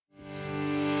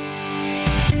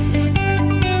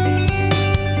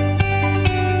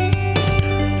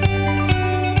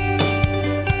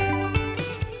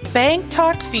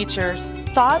BankTalk features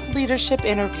thought leadership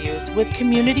interviews with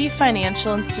community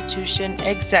financial institution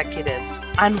executives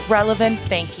on relevant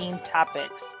banking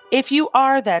topics. If you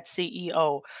are that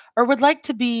CEO or would like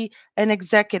to be an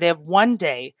executive one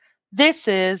day, this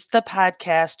is the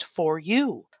podcast for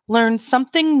you. Learn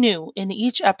something new in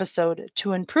each episode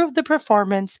to improve the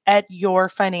performance at your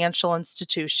financial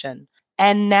institution.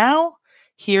 And now,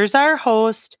 here's our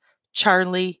host,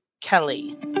 Charlie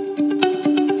Kelly.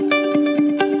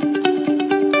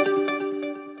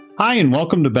 Hi, and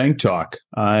welcome to BankTalk.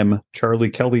 I'm Charlie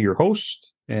Kelly, your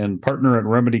host and partner at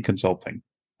Remedy Consulting.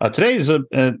 Today is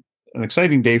an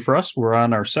exciting day for us. We're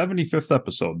on our 75th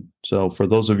episode. So for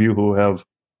those of you who have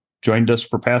joined us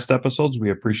for past episodes,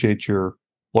 we appreciate your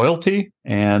loyalty,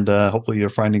 and hopefully you're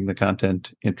finding the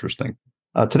content interesting.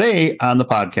 Today on the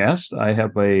podcast, I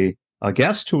have a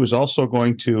guest who is also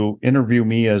going to interview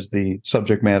me as the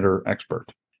subject matter expert.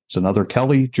 It's another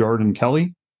Kelly, Jordan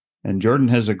Kelly, and Jordan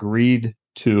has agreed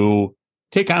to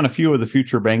take on a few of the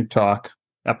future BankTalk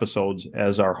episodes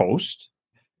as our host,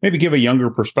 maybe give a younger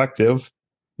perspective,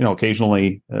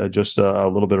 occasionally just a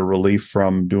little bit of relief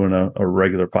from doing a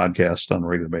regular podcast on a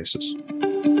regular basis.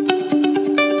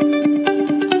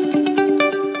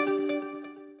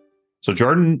 So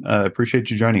Jordan, I appreciate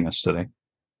you joining us today.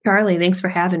 Charlie, thanks for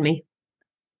having me.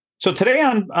 So today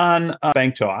on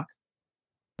BankTalk,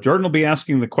 Jordan will be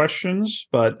asking the questions,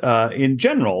 but in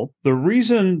general, the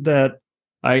reason that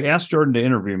I asked Jordan to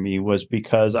interview me was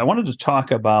because I wanted to talk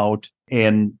about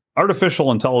an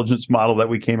artificial intelligence model that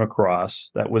we came across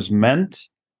that was meant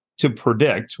to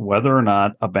predict whether or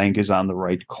not a bank is on the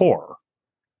right core.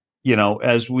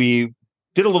 As we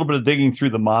did a little bit of digging through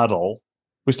the model,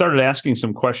 we started asking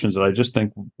some questions that I just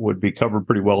think would be covered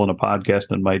pretty well in a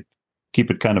podcast and might keep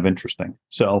it kind of interesting.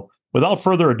 So without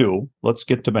further ado, let's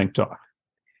get to BankTalk.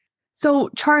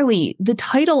 So Charlie, the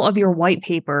title of your white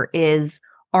paper is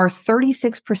Are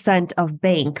 36% of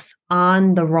banks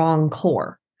on the wrong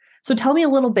core? So tell me a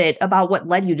little bit about what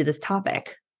led you to this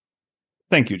topic.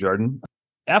 Thank you, Jordan.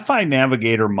 FI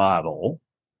Navigator model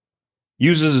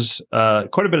uses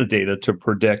quite a bit of data to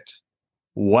predict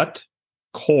what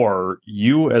core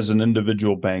you as an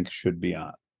individual bank should be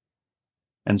on.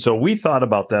 And so we thought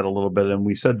about that a little bit, and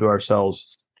we said to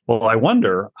ourselves, well, I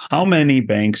wonder how many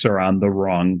banks are on the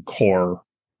wrong core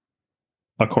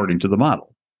according to the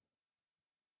model.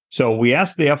 So we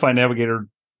asked the FI Navigator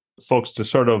folks to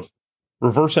sort of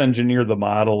reverse engineer the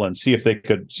model and see if they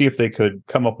could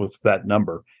come up with that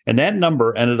number. And that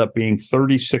number ended up being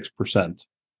 36%.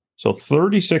 So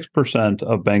 36%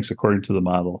 of banks, according to the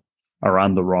model, are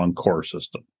on the wrong core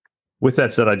system. With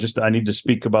that said, I need to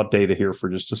speak about data here for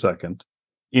just a second.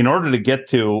 In order to get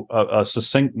to a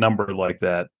succinct number like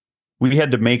that, we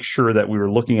had to make sure that we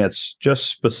were looking at just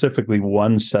specifically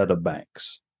one set of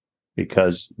banks,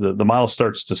 because the model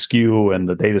starts to skew and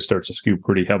the data starts to skew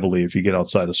pretty heavily if you get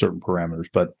outside of certain parameters.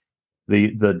 But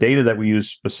the data that we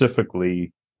used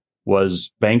specifically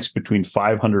was banks between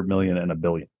 500 million and a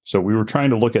billion. So we were trying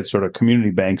to look at sort of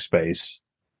community bank space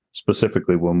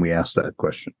specifically when we asked that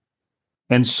question.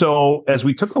 And so as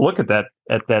we took a look at that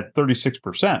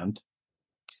 36%,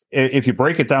 if you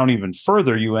break it down even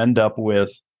further, you end up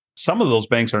with some of those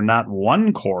banks are not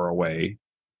one core away,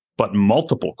 but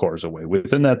multiple cores away.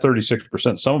 Within that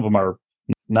 36%, some of them are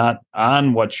not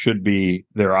on what should be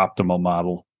their optimal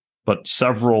model, but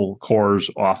several cores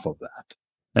off of that.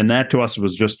 And that to us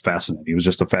was just fascinating. It was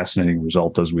just a fascinating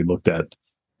result as we looked at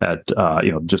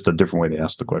just a different way to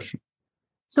ask the question.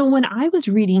 So when I was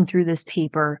reading through this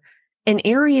paper, an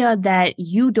area that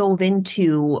you dove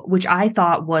into, which I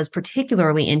thought was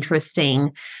particularly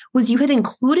interesting, was you had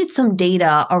included some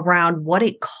data around what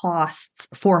it costs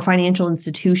for a financial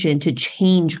institution to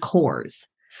change cores.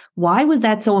 Why was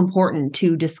that so important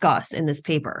to discuss in this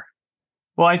paper?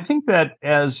 Well, I think that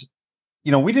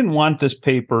we didn't want this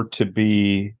paper to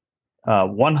be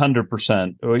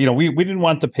 100%. We didn't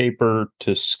want the paper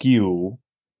to skew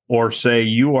or say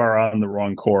you are on the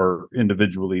wrong core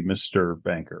individually, Mr.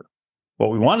 Banker.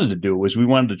 What we wanted to do was we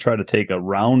wanted to try to take as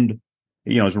round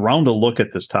a look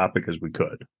at this topic as we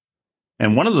could.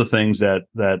 And one of the things that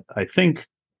I think,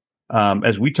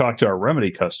 as we talk to our Remedy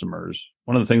customers,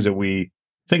 one of the things that we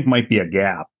think might be a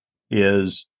gap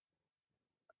is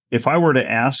if I were to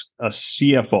ask a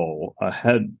CFO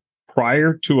ahead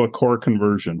prior to a core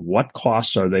conversion, what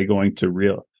costs are they going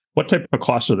to what type of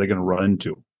costs are they going to run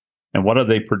into? And what are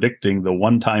they predicting the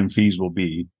one-time fees will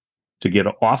be to get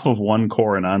off of one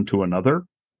core and onto another?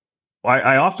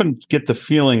 I often get the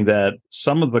feeling that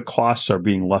some of the costs are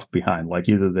being left behind, like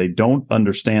either they don't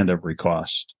understand every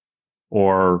cost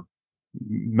or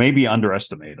maybe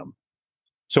underestimate them.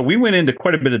 So we went into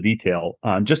quite a bit of detail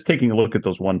on just taking a look at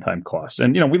those one-time costs.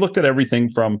 And, we looked at everything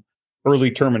from early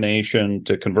termination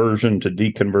to conversion to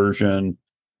deconversion,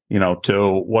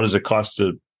 to what does it cost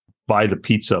to buy the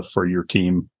pizza for your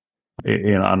team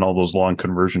on all those long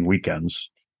conversion weekends.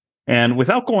 And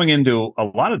without going into a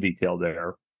lot of detail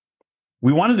there,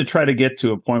 we wanted to try to get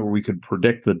to a point where we could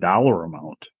predict the dollar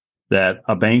amount that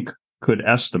a bank could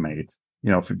estimate,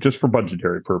 just for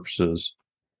budgetary purposes.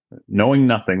 Knowing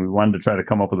nothing, we wanted to try to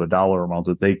come up with a dollar amount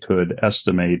that they could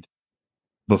estimate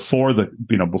before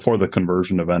the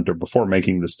conversion event or before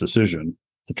making this decision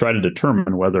to try to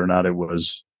determine whether or not it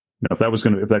was, if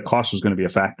that cost was going to be a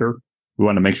factor. We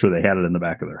wanted to make sure they had it in the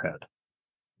back of their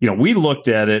head. We looked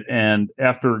at it, and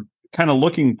after kind of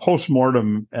looking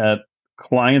postmortem at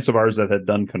clients of ours that had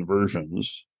done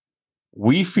conversions,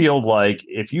 we feel like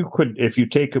if you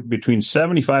take between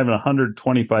 75 and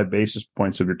 125 basis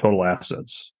points of your total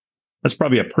assets, that's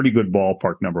probably a pretty good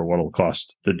ballpark number of what it'll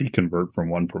cost to deconvert from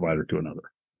one provider to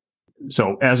another.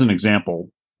 So as an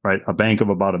example, right, a bank of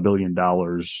about $1 billion,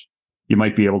 you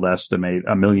might be able to estimate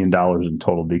 $1 million in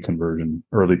total deconversion,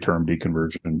 early term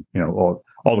deconversion,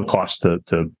 all the costs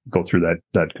to go through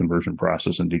that conversion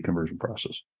process and deconversion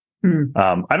process.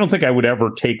 I don't think I would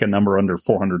ever take a number under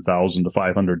 400,000 to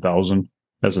 500,000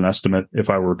 as an estimate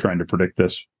if I were trying to predict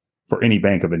this for any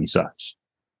bank of any size.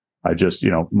 I just,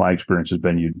 my experience has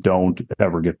been you don't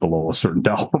ever get below a certain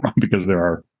dollar amount because there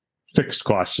are fixed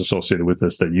costs associated with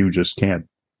this that you just can't,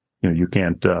 you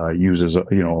can't use as a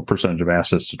percentage of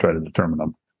assets to try to determine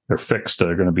them. They're fixed.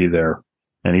 They're going to be there.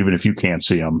 And even if you can't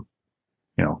see them,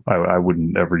 I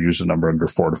wouldn't ever use a number under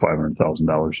 $400,000 to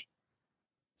 $500,000.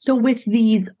 So with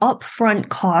these upfront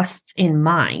costs in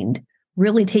mind,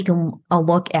 really take a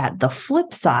look at the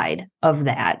flip side of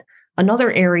that.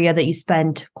 Another area that you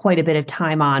spent quite a bit of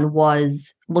time on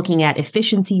was looking at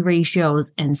efficiency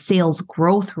ratios and sales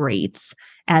growth rates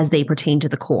as they pertain to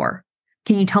the core.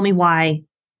 Can you tell me why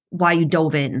you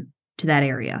dove in to that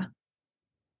area?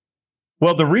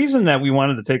 Well, the reason that we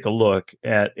wanted to take a look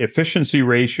at efficiency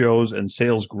ratios and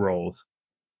sales growth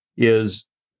is,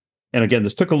 and again,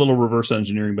 this took a little reverse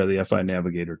engineering by the FI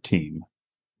Navigator team,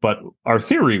 but our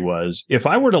theory was if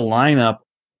I were to line up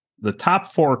the top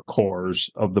four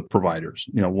cores of the providers,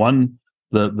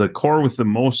 the core with the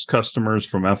most customers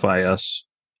from FIS,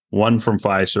 one from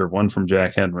Fiserv, one from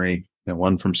Jack Henry, and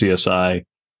one from CSI.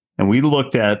 And we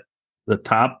looked at the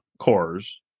top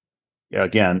cores,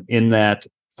 again, in that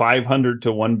 $500 to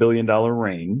 $1 billion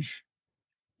range.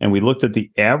 And we looked at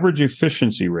the average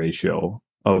efficiency ratio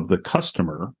of the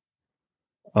customers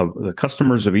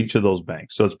of each of those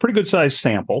banks. So it's a pretty good size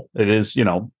sample. It is,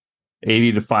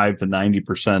 85 to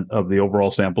 90% of the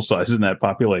overall sample size in that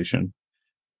population.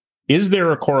 Is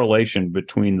there a correlation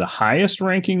between the highest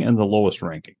ranking and the lowest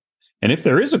ranking? And if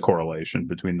there is a correlation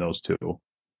between those two,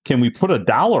 can we put a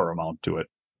dollar amount to it?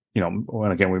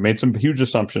 And again, we made some huge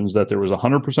assumptions that there was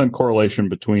 100% correlation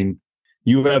between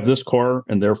you have this core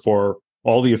and therefore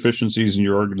all the efficiencies in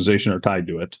your organization are tied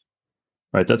to it.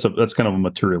 Right? That's kind of a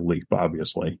material leap,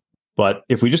 obviously. But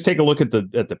if we just take a look at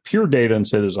the pure data and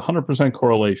say there's 100%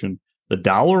 correlation, the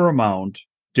dollar amount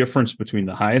difference between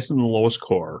the highest and the lowest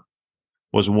core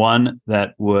was one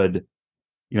that would,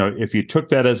 if you took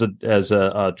that as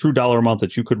a true dollar amount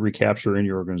that you could recapture in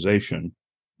your organization,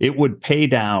 it would pay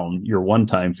down your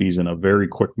one-time fees in a very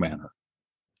quick manner.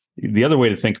 The other way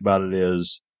to think about it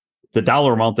is the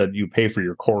dollar amount that you pay for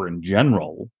your core in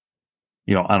general,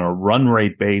 on a run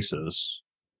rate basis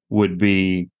would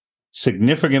be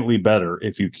significantly better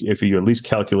if you at least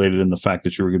calculated in the fact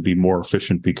that you were going to be more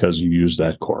efficient because you use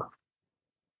that core.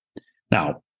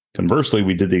 Now, conversely,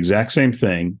 we did the exact same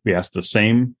thing. We asked the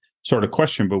same sort of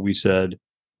question, but we said,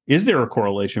 is there a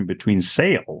correlation between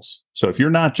sales? So if you're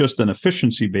not just an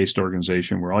efficiency-based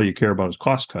organization where all you care about is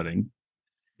cost cutting,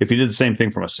 if you did the same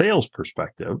thing from a sales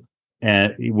perspective,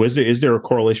 and is there a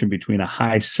correlation between a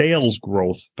high sales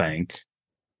growth bank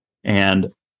and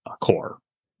a core?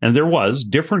 And there was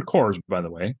different cores, by the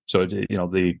way. So,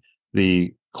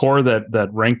 the core that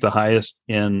ranked the highest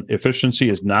in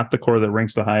efficiency is not the core that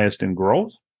ranks the highest in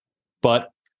growth. But,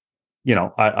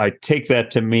 I take that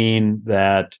to mean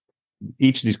that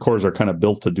each of these cores are kind of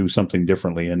built to do something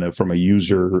differently and from a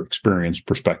user experience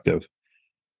perspective.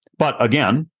 But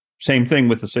again, same thing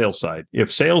with the sales side.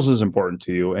 If sales is important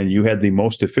to you and you had the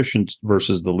most efficient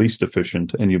versus the least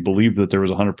efficient, and you believe that there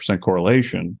was 100%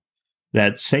 correlation,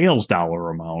 that sales dollar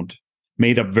amount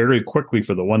made up very quickly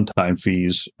for the one-time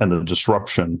fees and the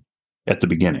disruption at the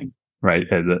beginning, right?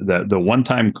 The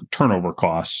one-time turnover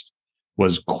cost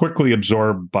was quickly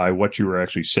absorbed by what you were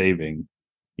actually saving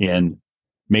in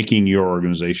making your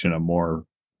organization a more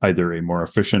either a more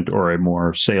efficient or a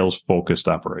more sales-focused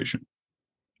operation.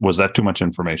 Was that too much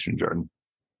information, Jordan?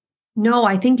 No,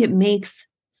 I think it makes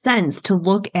sense to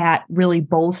look at really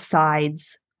both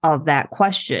sides of that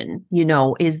question.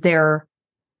 Is there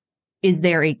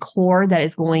a core that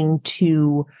is going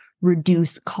to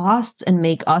reduce costs and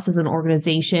make us as an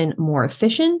organization more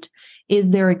efficient? Is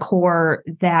there a core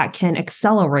that can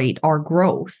accelerate our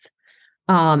growth?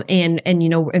 And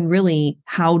really,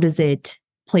 how does it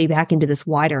play back into this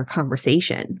wider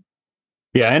conversation?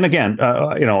 Yeah, and again,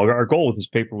 our goal with this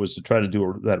paper was to try to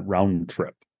do that round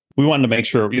trip. We wanted to make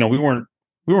sure, we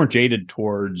weren't jaded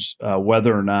towards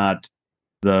whether or not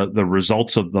the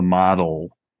results of the model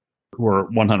were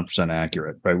 100%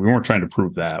 accurate, right? We weren't trying to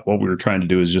prove that. What we were trying to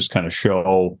do is just kind of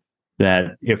show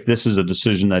that if this is a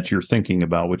decision that you're thinking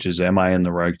about, which is, am I in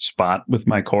the right spot with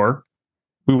my core?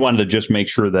 We wanted to just make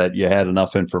sure that you had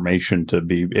enough information to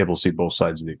be able to see both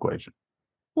sides of the equation.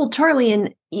 Well, Charlie,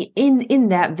 in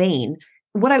that vein,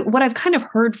 what I've kind of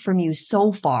heard from you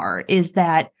so far is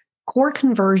that core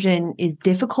conversion is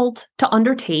difficult to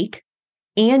undertake,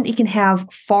 and it can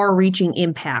have far-reaching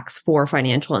impacts for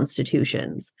financial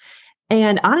institutions.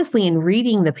 And honestly, in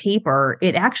reading the paper,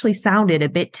 it actually sounded a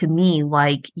bit to me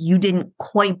like you didn't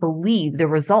quite believe the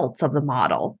results of the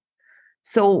model.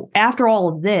 So after all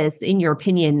of this, in your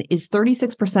opinion, is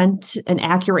 36% an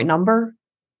accurate number?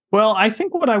 Well, I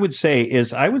think what I would say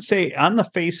is, on the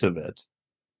face of it,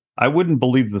 I wouldn't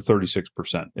believe the 36%.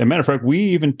 As a matter of fact, we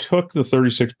even took the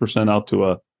 36% out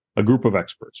to a group of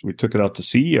experts. We took it out to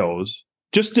CEOs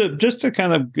just to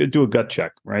kind of do a gut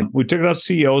check, right? We took it out to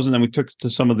CEOs, and then we took it to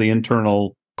some of the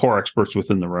internal core experts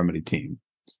within the Remedy team.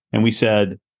 And we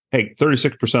said, hey,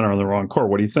 36% are on the wrong core.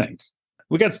 What do you think?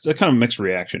 We got a kind of mixed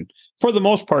reaction. For the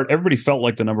most part, everybody felt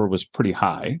like the number was pretty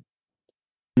high.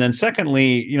 And then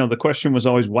secondly, the question was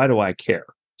always, why do I care?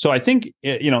 So I think,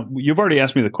 you've already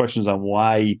asked me the questions on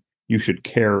why you should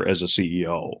care as a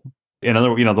CEO. In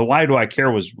other words, the why do I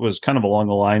care was kind of along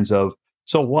the lines of,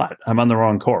 so what? I'm on the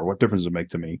wrong core. What difference does it make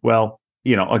to me? Well,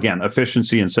 again,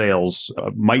 efficiency in sales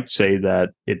might say that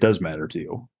it does matter to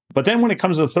you. But then when it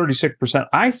comes to the 36%,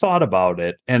 I thought about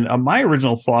it. And my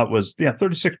original thought was,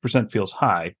 36% feels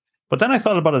high. But then I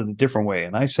thought about it a different way.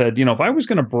 And I said, if I was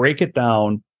going to break it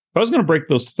down, if I was going to break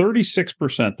those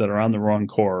 36% that are on the wrong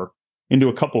core into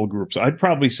a couple of groups, I'd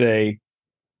probably say,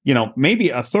 maybe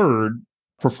a third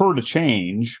prefer to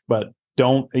change, but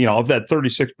don't, of that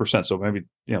 36%. So maybe,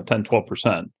 10,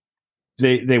 12%,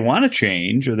 they want to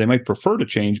change, or they might prefer to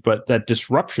change, but that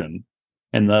disruption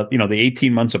and the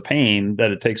 18 months of pain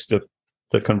that it takes to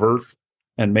convert,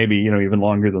 and maybe, even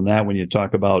longer than that when you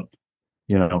talk about,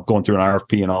 going through an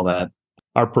RFP and all that,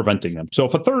 are preventing them. So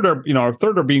if a third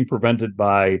are being prevented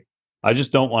by, I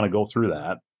just don't want to go through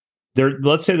that.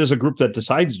 Let's say there's a group that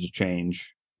decides to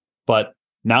change, but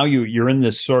now you're in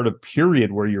this sort of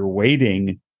period where you're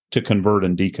waiting to convert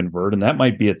and deconvert, and that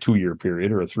might be a 2-year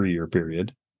period or a 3-year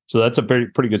period. So that's a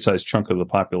pretty good sized chunk of the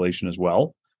population as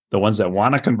well. The ones that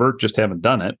want to convert just haven't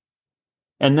done it.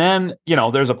 And then,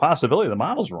 there's a possibility the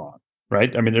model's wrong,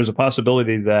 right? I mean, there's a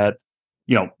possibility that,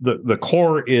 the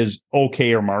core is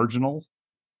okay or marginal.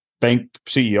 Bank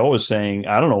CEO is saying,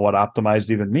 I don't know what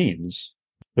optimized even means.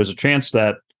 There's a chance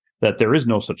that there is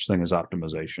no such thing as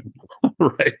optimization,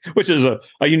 right? Which is a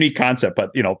unique concept,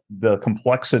 but, the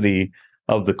complexity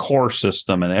of the core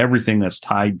system and everything that's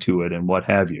tied to it and what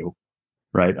have you,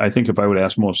 right? I think if I would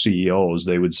ask most CEOs,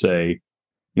 they would say,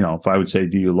 if I would say,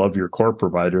 do you love your core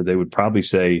provider? They would probably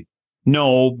say,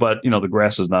 no, but, the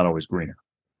grass is not always greener.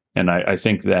 And I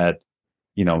think that,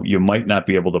 you might not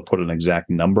be able to put an exact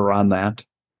number on that.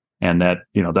 And that,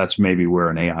 that's maybe where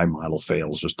an AI model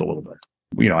fails just a little bit.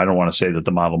 I don't want to say that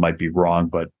the model might be wrong,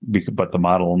 but the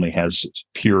model only has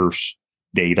pure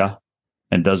data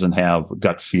and doesn't have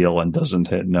gut feel and doesn't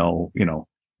know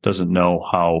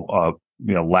how,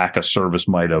 lack of service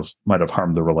might have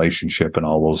harmed the relationship and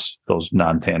all those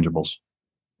non-tangibles.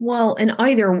 Well, on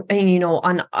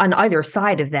either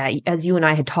side of that, as you and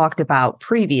I had talked about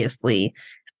previously,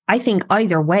 I think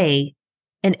either way,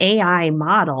 an AI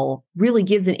model really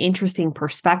gives an interesting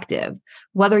perspective,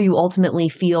 whether you ultimately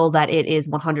feel that it is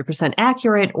 100%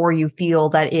 accurate or you feel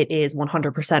that it is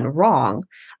 100% wrong.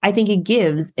 I think it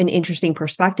gives an interesting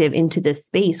perspective into this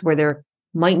space where there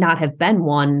might not have been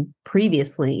one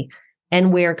previously,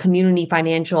 and where community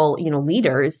financial,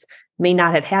 leaders may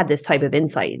not have had this type of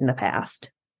insight in the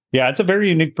past. Yeah, it's a very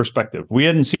unique perspective. We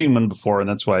hadn't seen one before, and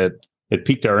that's why it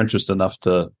piqued our interest enough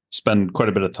to spend quite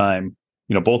a bit of time,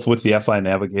 both with the FI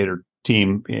Navigator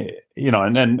team,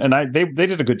 and they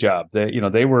did a good job.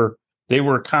 They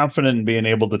were confident in being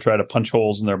able to try to punch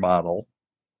holes in their model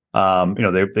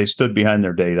They stood behind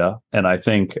their data. And I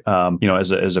think,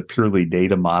 as a purely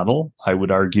data model, I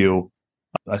would argue,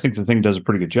 I think the thing does a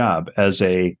pretty good job as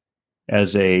a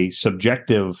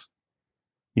subjective,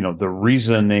 the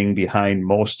reasoning behind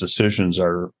most decisions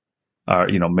are,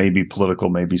 maybe political,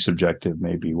 maybe subjective,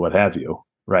 maybe what have you,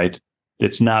 right?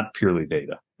 It's not purely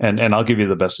data. And I'll give you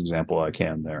the best example I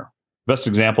can there. Best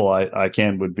example I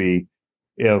can would be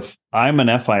if I'm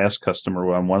an FIS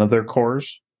customer on one of their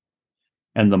cores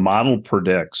and the model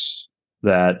predicts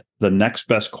that the next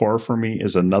best core for me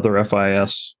is another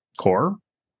FIS core,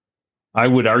 I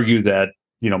would argue that,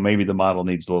 maybe the model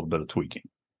needs a little bit of tweaking.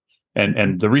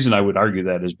 And the reason I would argue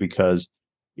that is because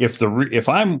if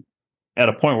I'm at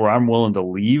a point where I'm willing to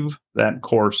leave that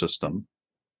core system,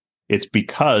 it's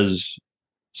because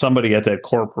somebody at that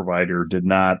core provider did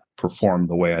not perform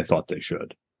the way I thought they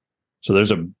should. So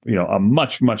there's a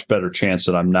much, much better chance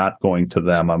that I'm not going to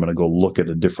them. I'm going to go look at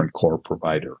a different core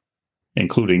provider,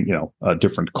 including, a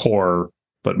different core,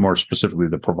 but more specifically,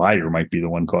 the provider might be the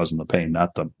one causing the pain,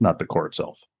 not the core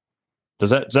itself. Does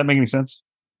that make any sense?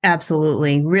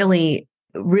 Absolutely. Really,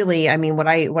 really. I mean, what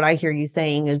I hear you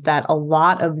saying is that a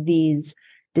lot of these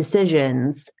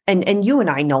decisions, and you and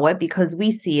I know it because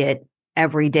we see it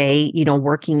every day,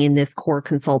 working in this core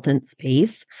consultant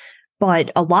space.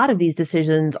 But a lot of these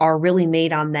decisions are really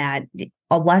made on that,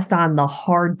 less on the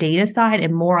hard data side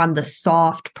and more on the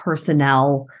soft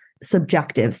personnel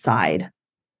subjective side.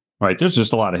 Right. There's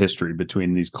just a lot of history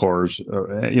between these cores.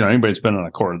 Anybody that's been on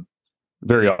a core,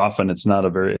 very often it's not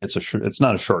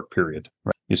a short period.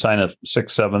 Right? You sign a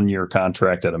 6-7 year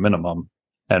contract at a minimum.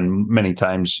 And many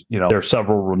times, there are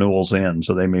several renewals in.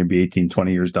 So they may be 18,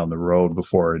 20 years down the road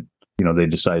before, they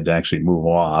decide to actually move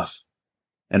off.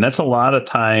 And that's a lot of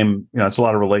time, it's a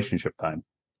lot of relationship time.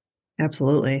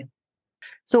 Absolutely.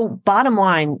 So bottom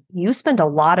line, you spend a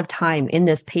lot of time in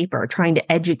this paper trying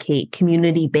to educate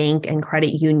community bank and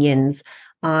credit unions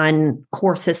on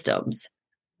core systems.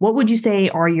 What would you say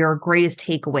are your greatest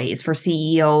takeaways for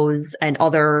CEOs and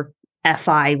other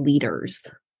FI leaders?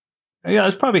 Yeah,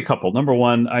 there's probably a couple. Number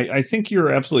one, I think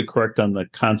you're absolutely correct on the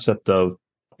concept of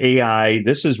AI.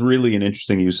 This is really an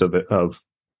interesting use of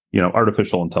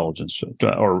artificial intelligence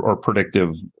or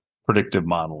predictive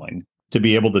modeling to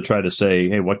be able to try to say,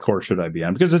 hey, what core should I be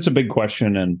on? Because it's a big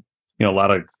question, and a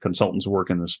lot of consultants work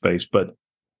in this space. But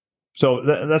so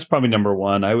that's probably number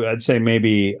one. I'd say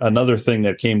maybe another thing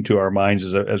that came to our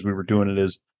minds as we were doing it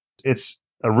is it's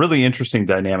a really interesting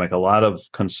dynamic. A lot of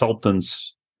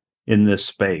consultants in this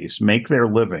space make their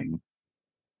living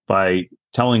by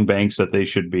telling banks that they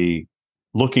should be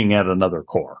looking at another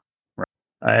core.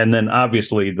 And then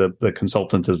obviously the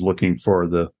consultant is looking for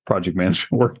the project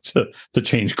management work to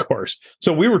change course.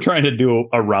 So we were trying to do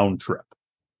a round trip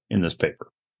in this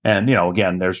paper. And,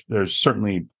 again, there's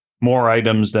certainly more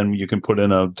items than you can put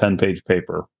in a 10-page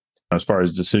paper as far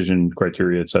as decision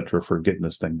criteria, et cetera, for getting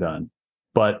this thing done.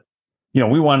 But,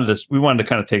 we wanted to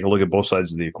kind of take a look at both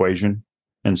sides of the equation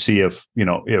and see if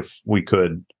we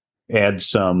could add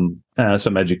some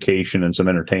education and some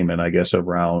entertainment, I guess,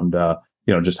 around,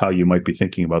 just how you might be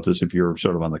thinking about this if you're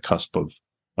sort of on the cusp of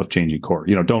changing core.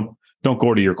 Don't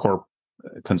go to your core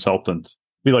consultant.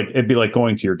 It'd be like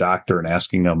going to your doctor and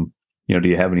asking them, do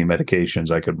you have any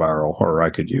medications I could borrow or I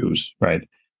could use? Right.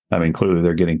 I mean, clearly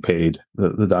they're getting paid.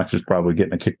 The doctor's probably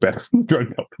getting a kickback from the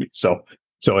drug company. So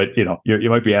you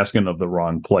might be asking of the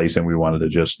wrong place. And we wanted to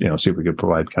just, see if we could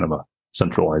provide kind of a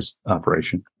centralized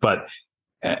operation. But,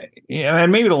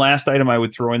 and maybe the last item I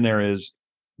would throw in there is,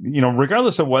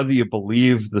 regardless of whether you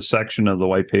believe the section of the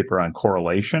white paper on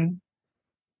correlation,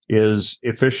 is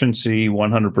efficiency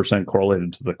 100%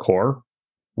 correlated to the core?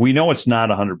 We know it's not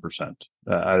 100%.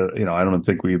 I don't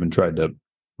think we even tried to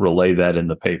relay that in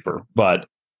the paper, but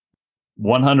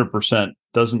 100%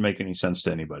 doesn't make any sense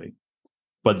to anybody.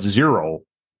 But 0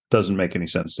 doesn't make any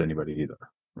sense to anybody either,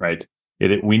 right?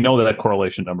 We know that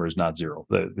correlation number is not 0.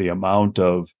 The amount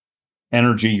of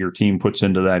energy your team puts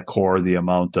into that core, the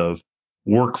amount of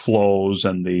workflows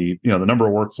and the number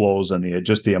of workflows and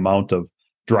the amount of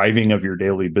driving of your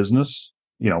daily business,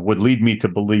 would lead me to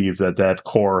believe that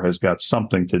core has got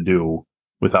something to do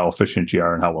with how efficient you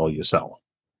are and how well you sell.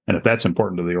 And if that's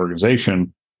important to the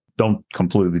organization, don't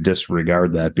completely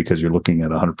disregard that because you're looking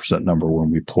at a 100% number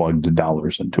when we plugged the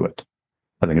dollars into it.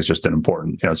 I think it's just an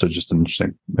important, it's just an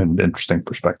interesting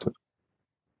perspective.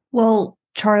 Well,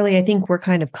 Charlie, I think we're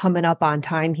kind of coming up on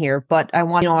time here, but I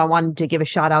wanted to give a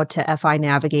shout out to FI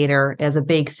Navigator as a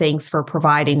big thanks for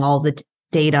providing all the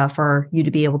data for you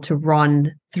to be able to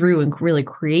run through and really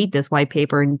create this white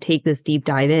paper and take this deep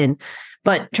dive in.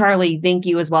 But Charlie, thank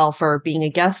you as well for being a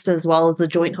guest as well as a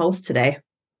joint host today.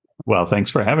 Well, thanks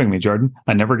for having me, Jordan.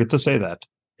 I never get to say that.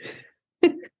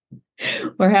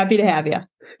 We're happy to have you.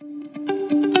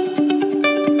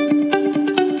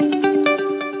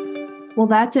 Well,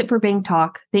 that's it for Bank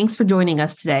Talk. Thanks for joining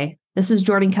us today. This is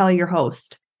Jordan Kelly, your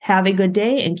host. Have a good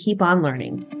day and keep on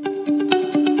learning.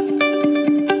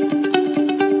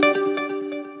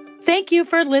 Thank you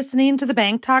for listening to the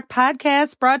Bank Talk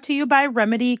podcast brought to you by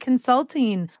Remedy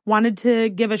Consulting. Wanted to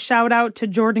give a shout out to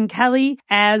Jordan Kelly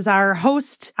as our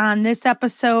host on this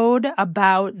episode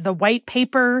about the white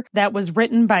paper that was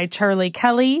written by Charlie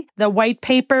Kelly. The white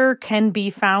paper can be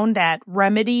found at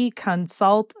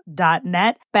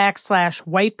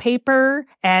remedyconsult.net/white paper.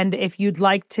 And if you'd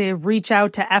like to reach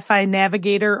out to FI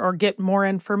Navigator or get more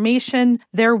information,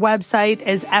 their website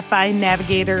is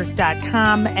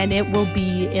finavigator.com and it will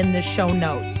be in the show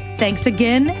notes. Thanks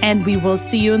again, and we will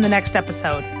see you in the next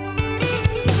episode.